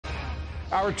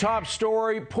Our top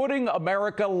story, putting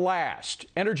America last.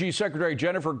 Energy Secretary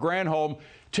Jennifer Granholm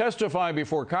testifying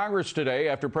before Congress today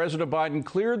after President Biden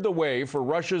cleared the way for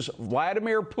Russia's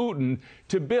Vladimir Putin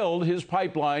to build his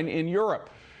pipeline in Europe.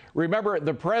 Remember,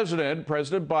 President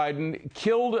Biden,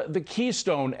 killed the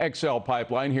Keystone XL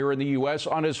pipeline here in the U.S.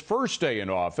 on his first day in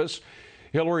office.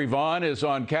 Hillary Vaughn is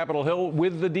on Capitol Hill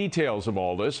with the details of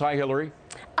all this. Hi, Hillary.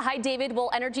 Hi, David. Well,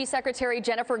 Energy Secretary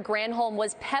Jennifer Granholm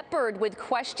was peppered with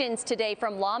questions today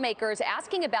from lawmakers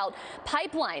asking about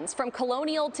pipelines from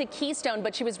Colonial to Keystone,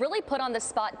 but she was really put on the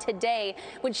spot today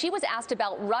when she was asked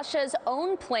about Russia's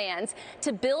own plans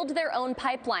to build their own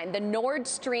pipeline, the Nord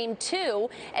Stream 2,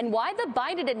 and why the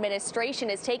Biden administration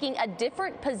is taking a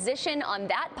different position on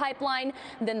that pipeline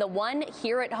than the one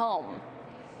here at home.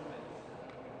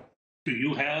 Do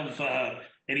you have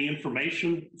any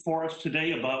information for us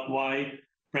today about why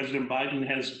President Biden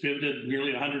has pivoted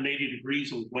nearly 180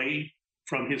 degrees away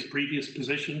from his previous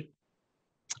position?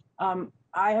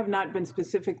 I have not been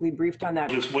specifically briefed on that.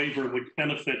 This waiver, which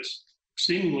benefits,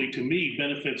 seemingly to me,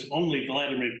 benefits only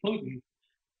Vladimir Putin.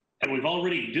 And we've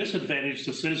already disadvantaged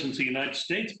the citizens of the United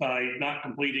States by not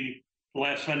completing the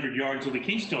last 100 yards of the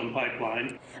Keystone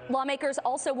pipeline. Lawmakers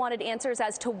also wanted answers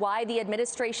as to why the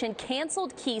administration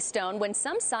canceled Keystone when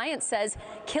some science says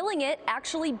killing it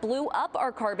actually blew up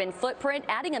our carbon footprint,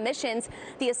 adding emissions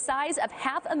the size of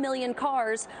 500,000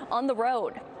 cars on the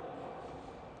road.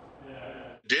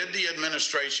 Did the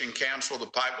administration cancel the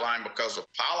pipeline because of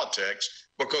politics?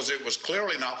 Because it was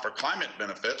clearly not for climate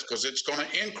benefits, because it's going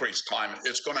to increase climate.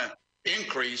 It's going to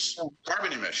increase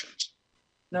carbon emissions.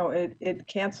 No, it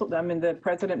canceled. I mean, the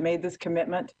president made this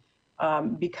commitment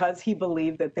because he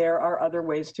believed that there are other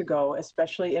ways to go,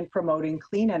 especially in promoting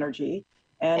clean energy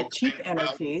and cheap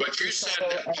energy. But you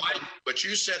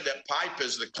said that pipe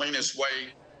is the cleanest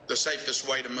way, the safest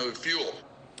way to move fuel.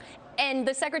 And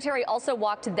the secretary also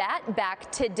walked that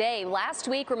back today. Last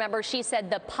week, remember, she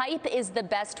said the pipe is the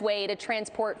best way to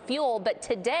transport fuel. But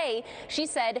today, she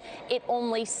said it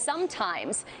only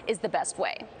sometimes is the best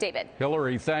way. David.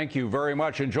 Hillary, thank you very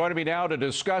much. And joining me now to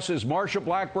discuss is Marsha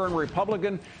Blackburn,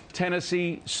 Republican,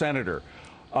 Tennessee Senator.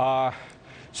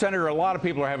 Senator, a lot of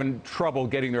people are having trouble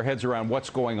getting their heads around what's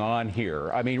going on here.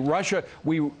 I mean, Russian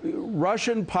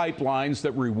pipelines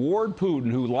that reward Putin,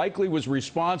 who likely was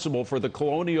responsible for the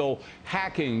Colonial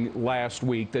hacking last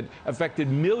week that affected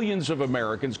millions of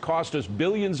Americans, cost us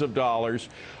billions of dollars.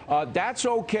 That's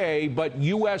okay, but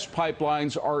U.S.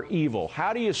 pipelines are evil.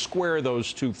 How do you square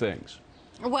those two things?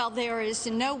 Well, there is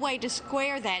no way to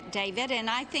square that, David, and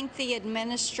I think the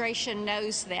administration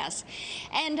knows this.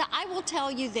 And I will tell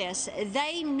you this,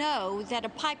 they know that a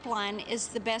pipeline is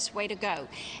the best way to go.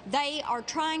 They are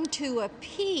trying to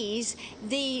appease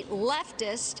the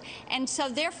leftists, and so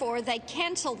therefore they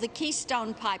canceled the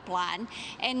Keystone pipeline,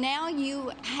 and now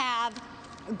you have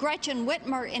Gretchen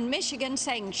Whitmer in Michigan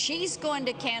saying she's going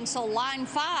to cancel Line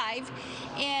 5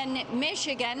 in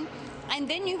Michigan. And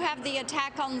then you have the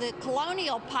attack on the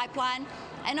Colonial pipeline,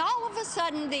 and all of a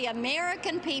sudden the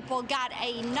American people got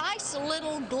a nice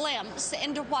little glimpse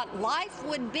into what life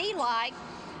would be like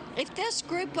if this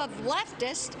group of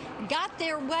leftists got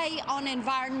their way on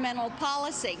environmental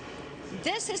policy.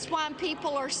 This is why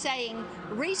people are saying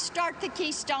restart the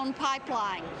Keystone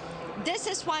pipeline. This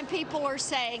is why people are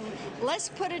saying, let's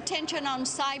put attention on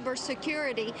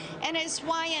cybersecurity. And it's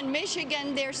why in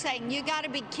Michigan they're saying, you got to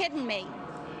be kidding me,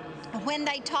 when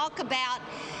they talk about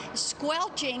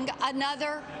squelching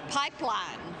another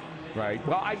pipeline. Right.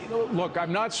 Well, look,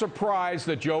 I'm not surprised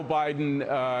that Joe Biden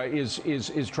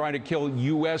is trying to kill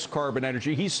U.S. carbon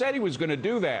energy. He said he was going to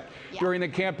do that during the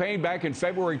campaign back in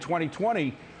February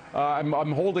 2020.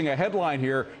 I'm holding a headline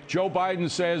here. Joe Biden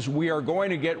says we are going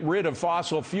to get rid of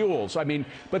fossil fuels. I mean,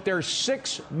 but there's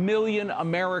 6 million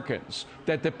Americans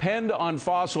that depend on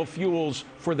fossil fuels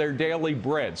for their daily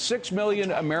bread. 6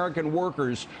 million American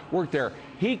workers work there.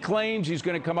 He claims he's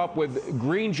going to come up with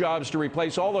green jobs to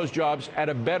replace all those jobs at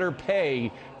a better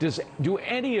pay. Do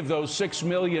any of those 6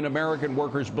 million American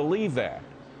workers believe that?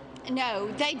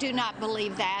 No, they do not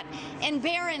believe that. And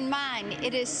bear in mind,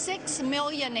 it is 6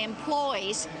 million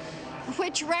employees,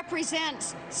 which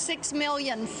represents 6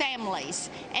 million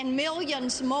families and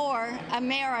millions more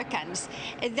Americans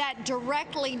that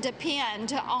directly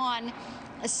depend on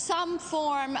some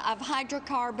form of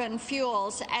hydrocarbon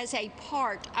fuels as a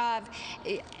part of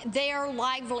their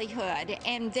livelihood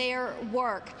and their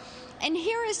work. And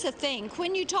here is the thing,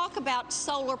 when you talk about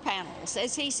solar panels,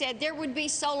 as he said, there would be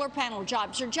solar panel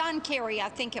jobs, or John Kerry, I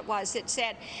think it was, that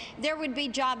said there would be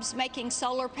jobs making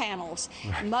solar panels.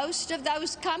 Right. Most of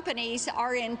those companies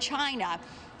are in China.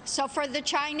 So for the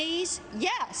Chinese,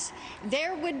 yes,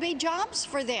 there would be jobs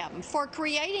for them for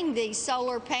creating these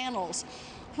solar panels.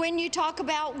 When you talk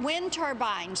about wind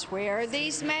turbines, where are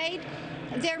these made?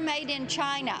 They're made in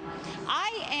China.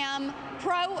 I am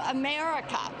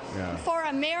pro-America, for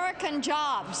American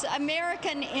jobs,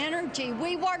 American energy.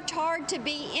 We worked hard to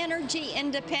be energy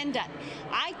independent.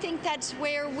 I think that's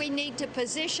where we need to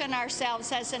position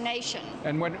ourselves as a nation.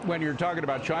 And when you're talking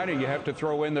about China, you have to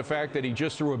throw in the fact that he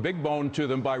just threw a big bone to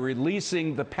them by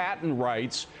releasing the patent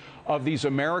rights of these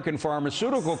American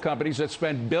pharmaceutical companies that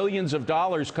spent billions of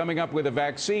dollars coming up with a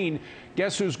vaccine.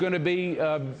 Guess who's going to be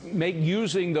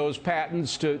using those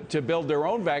patents to build their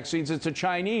own vaccines? It's the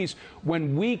Chinese,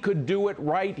 when we could do it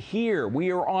right here.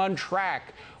 We are on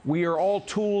track. We are all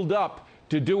tooled up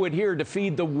to do it here, to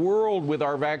feed the world with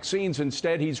our vaccines.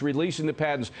 Instead, he's releasing the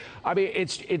patents. I mean,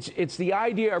 it's the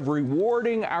idea of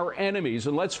rewarding our enemies.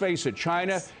 And let's face it,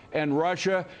 China and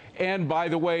Russia. And by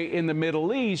the way, in the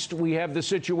Middle East, we have the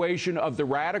situation of the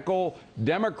radical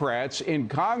Democrats in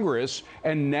Congress,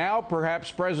 and now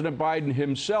perhaps President Biden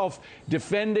himself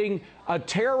defending a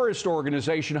terrorist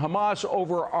organization, Hamas,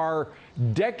 over our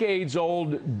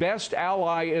decades-old best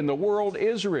ally in the world,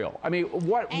 Israel. I mean,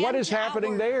 what is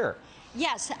happening there?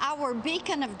 Yes, our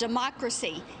beacon of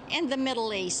democracy in the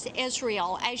Middle East,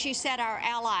 Israel, as you said, our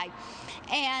ally.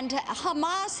 And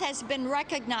Hamas has been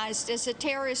recognized as a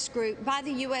terrorist group by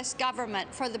the U.S.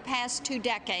 government for the past 2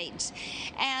 decades.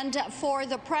 And for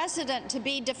the president to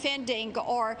be defending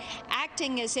or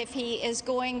acting as if he is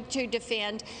going to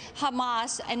defend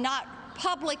Hamas and not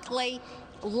publicly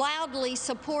loudly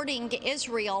supporting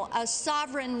Israel, a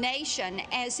sovereign nation,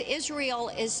 as Israel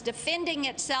is defending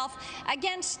itself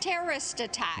against terrorist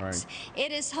attacks. Right.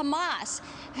 It is Hamas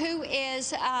who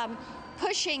is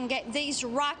pushing these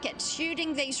rockets,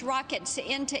 shooting these rockets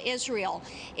into Israel.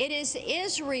 It is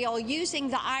Israel using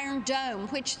the Iron Dome,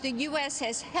 which the U.S.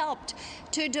 has helped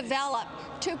to develop,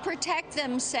 to protect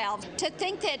themselves. To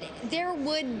think that there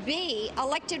would be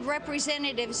elected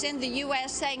representatives in the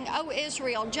U.S. saying, oh,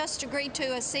 Israel just agreed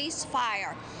to a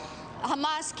ceasefire.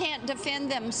 Hamas can't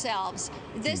defend themselves.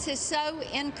 This is so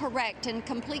incorrect and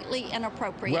completely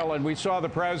inappropriate. Well, and we saw the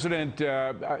president,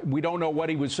 we don't know what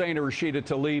he was saying to Rashida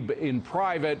Tlaib in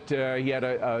private. He had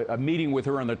a meeting with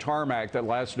her on the tarmac that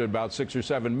lasted about 6 or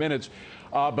 7 minutes,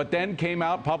 but then came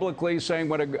out publicly saying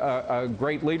what a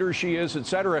great leader she is, et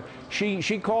cetera.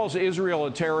 She calls Israel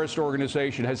a terrorist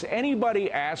organization. Has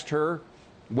anybody asked her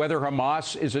whether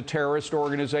Hamas is a terrorist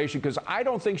organization? Because I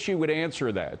don't think she would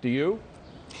answer that. Do you?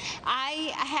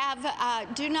 I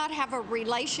do not have a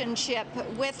relationship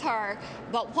with her,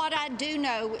 but what I do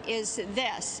know is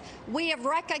this. We have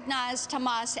recognized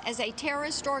Hamas as a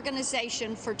terrorist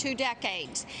organization for 2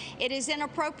 decades. It is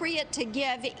inappropriate to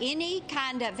give any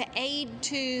kind of aid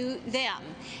to them.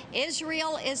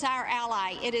 Israel is our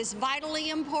ally. It is vitally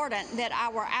important that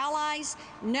our allies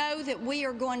know that we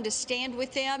are going to stand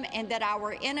with them and that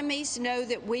our enemies know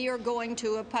that we are going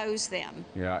to oppose them.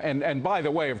 Yeah, and by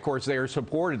the way, of course, they are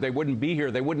supported. They wouldn't be here.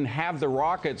 They wouldn't have the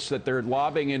rockets that they're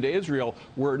lobbing into Israel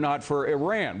were it not for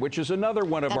Iran, which is another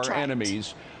one of our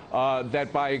enemies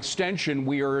that by extension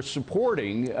we are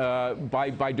supporting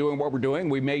by doing what we're doing.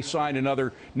 We may sign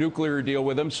another nuclear deal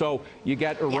with them. So you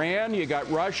got Iran, you got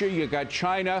Russia, you got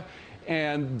China.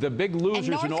 And the big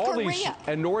losers in all these,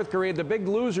 and North Korea, the big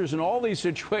losers in all these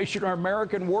situations are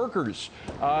American workers.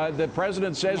 The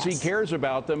president says he cares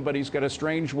about them, but he's got a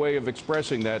strange way of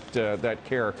expressing that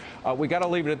care. We got to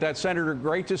leave it at that. Senator,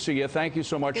 great to see you. Thank you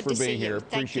so much for being here.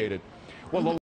 Appreciate it. Well,